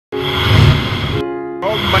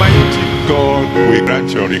God will grant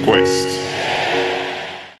your request.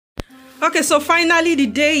 Okay, so finally the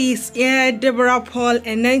day is here, Deborah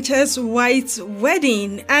Paul-Enenche's white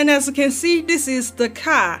wedding. And as you can see, this is the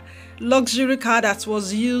car, luxury car that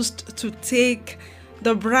was used to take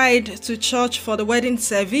the bride to church for the wedding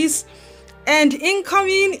service. And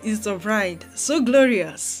incoming is the bride. So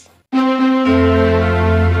glorious.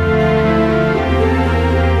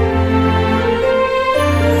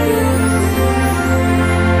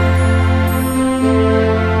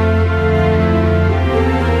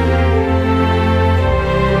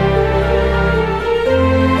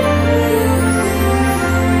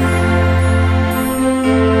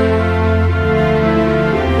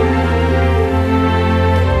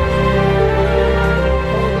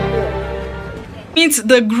 Meet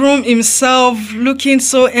the groom himself, looking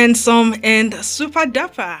so handsome and super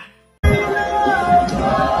dapper.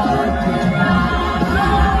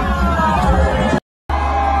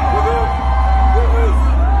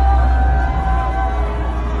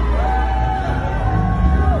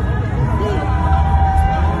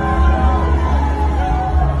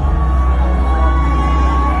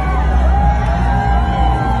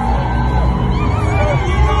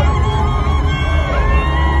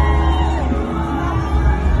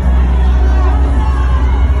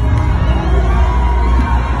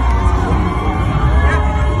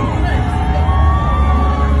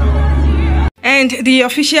 And the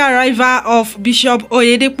official arrival of Bishop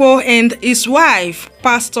Oyedepo and his wife,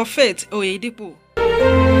 Pastor Faith Oyedepo.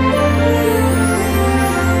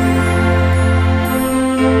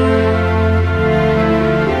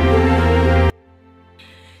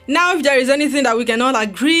 Now, if there is anything that we can all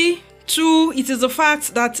agree to, it is the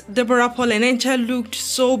fact that Deborah Paul-Enenche looked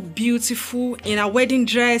so beautiful in her wedding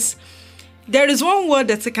dress. There is one word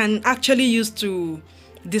that I can actually use to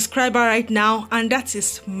describe her right now, and that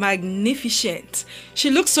is magnificent.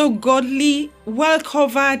 She looks so godly, well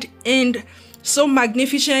covered, and so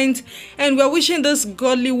magnificent. And we're wishing this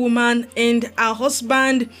godly woman and her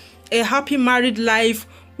husband a happy married life.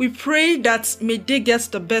 We pray that may they get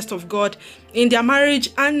the best of God in their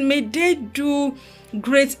marriage, and may they do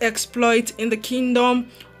great exploit in the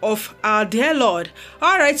kingdom of our dear Lord.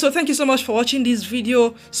 Alright, so thank you so much for watching this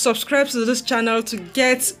video. Subscribe to this channel to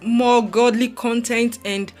get more godly content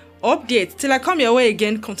and updates. Till I come your way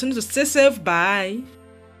again, continue to stay safe. Bye.